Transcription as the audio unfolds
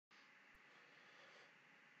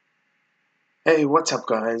Hey, what's up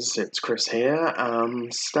guys? It's Chris here.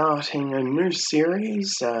 Starting a new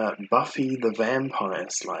series, Buffy the Vampire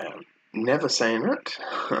Slayer. Never seen it.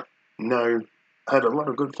 No, heard a lot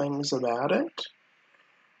of good things about it.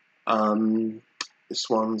 This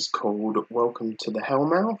one's called Welcome to the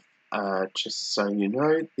Hellmouth. Just so you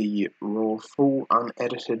know, the raw, full,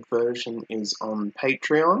 unedited version is on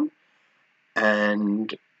Patreon.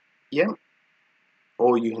 And, yeah,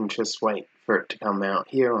 or you can just wait for it to come out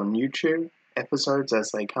here on YouTube. Episodes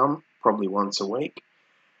as they come, probably once a week,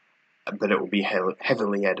 but it will be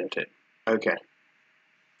heavily edited. Okay,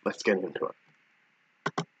 let's get into it.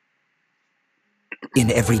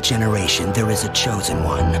 In every generation, there is a chosen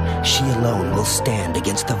one. She alone will stand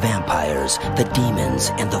against the vampires, the demons,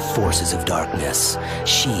 and the forces of darkness.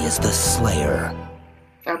 She is the Slayer.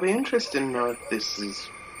 I'll be interested to know if this is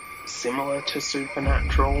similar to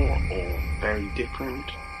Supernatural or very different.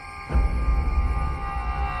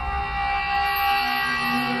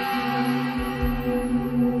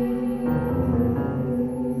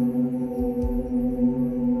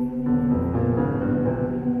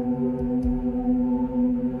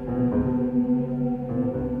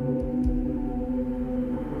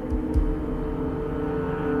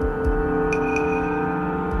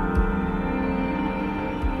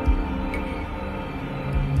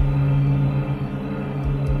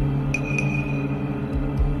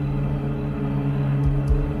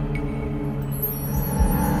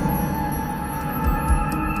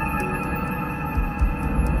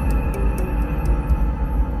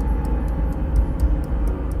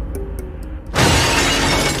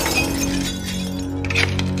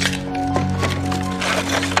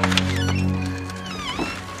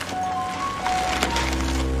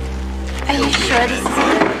 Are you sure this is a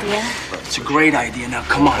good idea? It's a great idea. Now,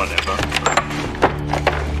 come on. Whatever.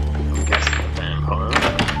 I'm guessing the vampire,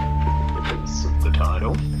 because of the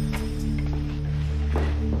title.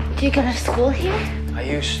 Do you go to school here? I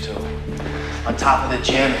used to. On top of the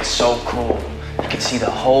gym, it's so cool. You can see the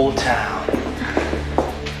whole town.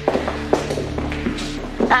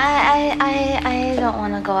 I don't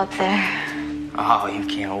want to go up there. Oh, you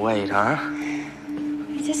can't wait, huh?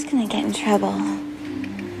 You're just gonna get in trouble.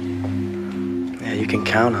 Yeah, you can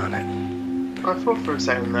count on it. I thought for a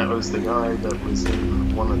second that was the guy that was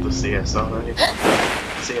in one of the CSI.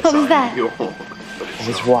 What was that? New York, but it's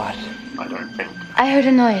It's not. what? I don't think. I heard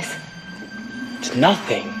a noise. It's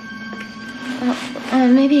nothing.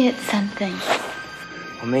 Maybe it's something.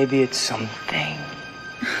 Or maybe it's something.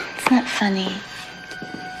 It's not funny.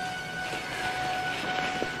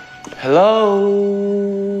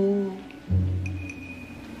 Hello?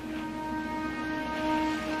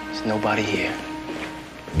 There's nobody here.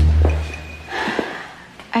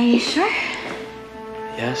 Are you sure?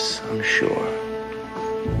 Yes, I'm sure.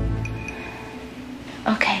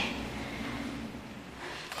 Okay.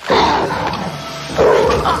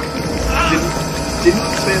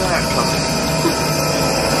 Didn't see that coming.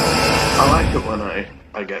 I like it when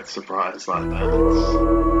I get surprised like that. It's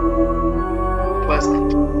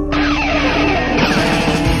pleasant.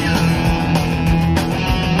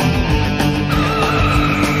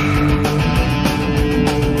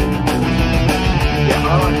 Yeah, I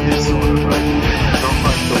like this sort of opening. It's not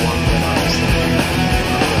like the one that I've seen on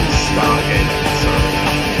the Stargate episode.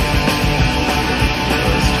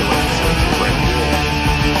 Those two episodes of Red War.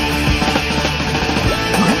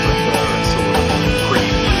 I prefer a sort of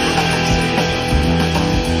preview of this.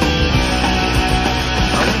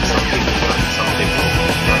 I know some people don't like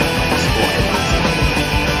spoilers.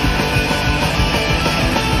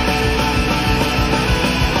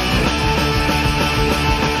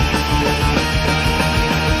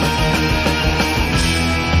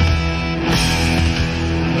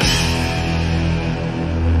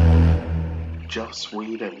 Joss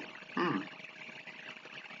Whedon.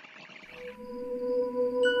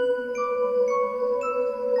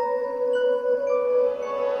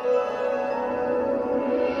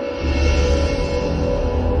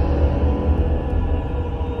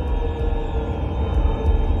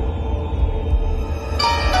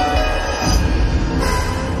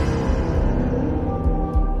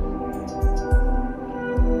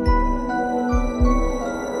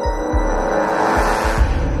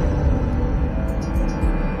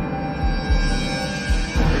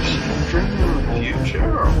 Dreaming of the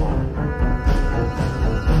future, or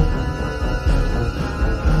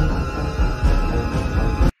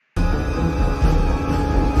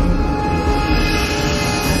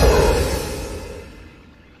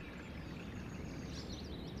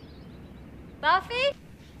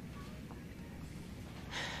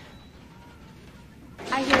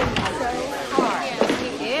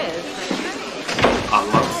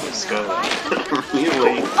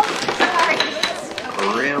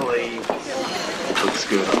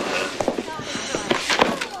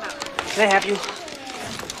Can I have you?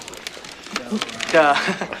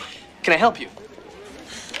 Can I help you?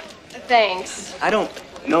 Thanks. I don't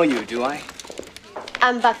know you, do I?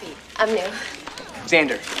 I'm Buffy. I'm new.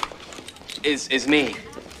 Xander. Is me.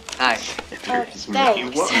 Hi. Thanks.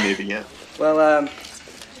 What an idiot. Well,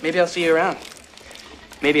 maybe I'll see you around.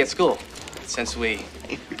 Maybe at school, since we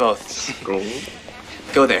both School?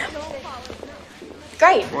 go there.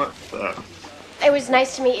 Great. What the? It was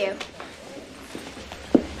nice to meet you.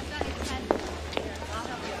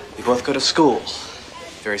 We both go to school.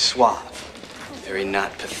 Very suave. Very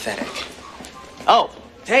not pathetic. Oh,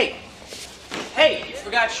 hey. Hey, you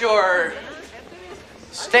forgot your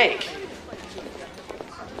steak.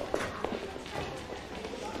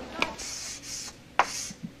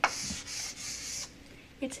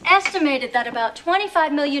 It's estimated that about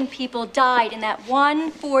 25 million people died in that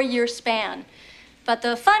 1 4-year span. But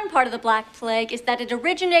the fun part of the Black Plague is that it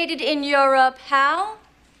originated in Europe how?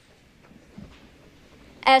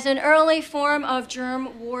 As an early form of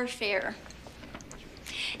germ warfare.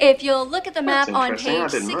 If you'll look at the map on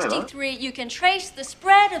page 63, you can trace the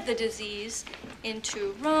spread of the disease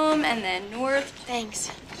into Rome and then north.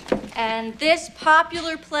 Thanks. And this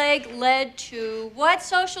popular plague led to what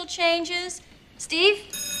social changes? Steve?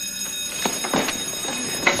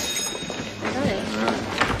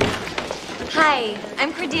 Hi,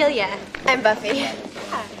 I'm Cordelia. I'm Buffy.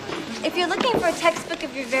 If you're looking for a textbook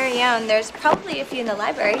of your very own, there's probably a few in the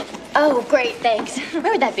library. Oh, great, thanks.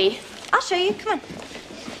 Where would that be? I'll show you. Come on.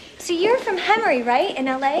 So you're from Hemery, right? In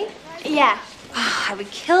LA? Yeah. Oh, I would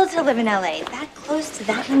kill to live in LA. That close to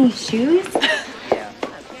that many shoes?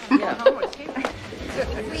 Well,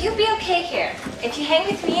 you'll be okay here. If you hang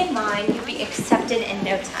with me and mine, you'll be accepted in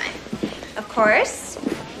no time. Of course,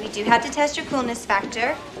 we do have to test your coolness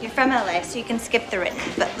factor. You're from LA, so you can skip the written.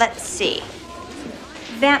 But let's see.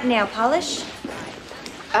 Vamp nail polish.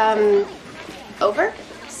 Over?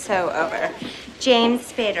 So over.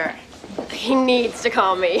 James Spader. He needs to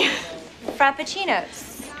call me.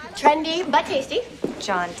 Frappuccinos. Trendy, but tasty.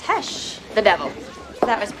 John Tesh. The devil.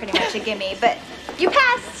 That was pretty much a gimme, but You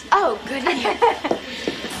passed. Oh, good.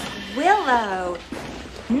 Willow.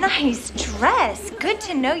 Nice dress. Good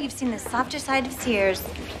to know you've seen the softer side of Sears.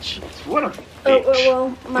 Jeez, what a bitch.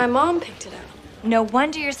 well, my mom picked it up. No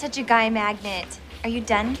wonder you're such a guy magnet. Are you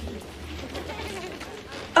done?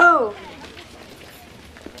 Oh.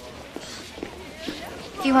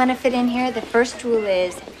 If you want to fit in here, the first rule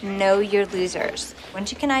is know your losers.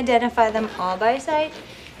 Once you can identify them all by sight,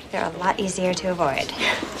 they're a lot easier to avoid.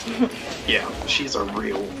 Yeah, she's a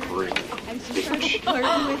real bitch.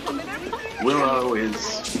 Willow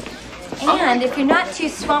is... And if you're not too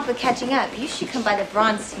swamped with catching up, you should come by the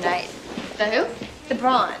Bronze tonight. The who? The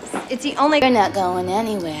Bronze. It's the only... We're not going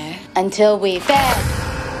anywhere until we fed.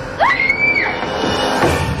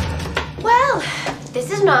 Well,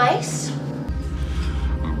 this is nice.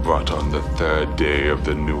 But on the third day of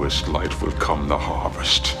the newest light will come the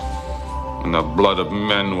harvest, and the blood of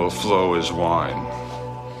men will flow as wine,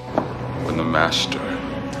 when the Master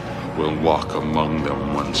will walk among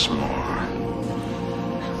them once more.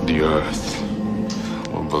 The earth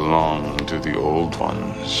will belong to the old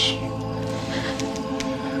ones,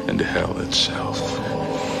 and hell itself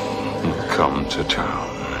will come to town.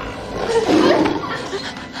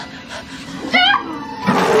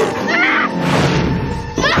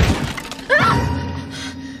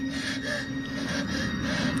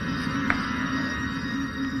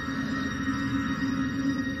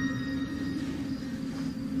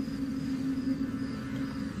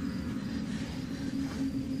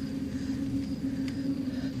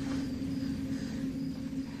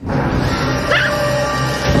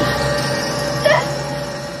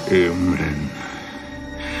 Amen.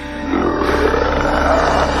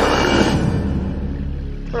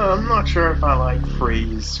 I'm not sure if I like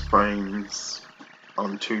freeze frames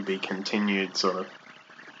on to be continued sort of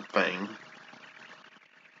thing.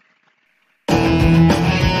 Oh,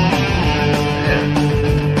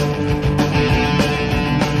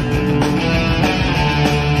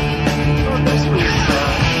 this was,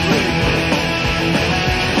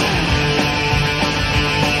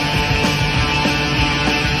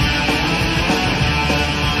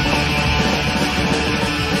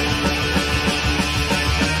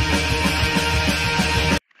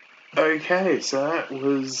 Okay, so that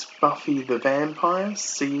was Buffy the Vampire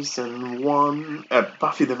Season 1,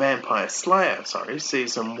 Buffy the Vampire Slayer, sorry,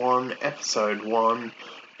 Season 1, Episode 1,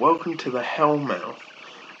 Welcome to the Hellmouth.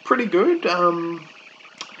 Pretty good,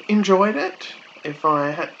 enjoyed it. If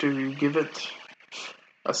I had to give it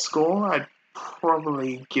a score, I'd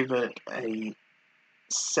probably give it a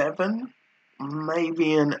 7,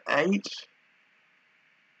 maybe an 8.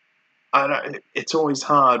 it's always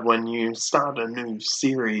hard when you start a new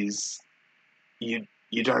series. You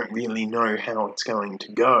don't really know how it's going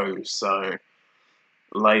to go. So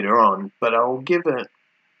later on, but I'll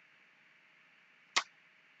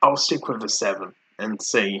stick with a 7 and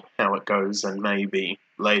see how it goes, and maybe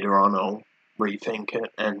later on I'll rethink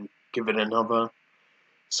it and give it another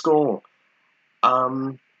score.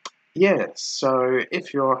 Yeah, so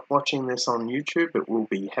if you're watching this on YouTube, it will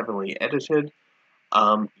be heavily edited.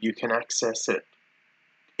 You can access it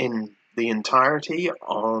in the entirety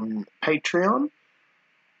on Patreon.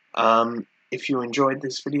 If you enjoyed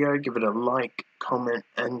this video, give it a like, comment,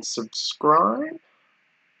 and subscribe.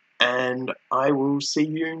 And I will see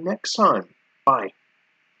you next time. Bye.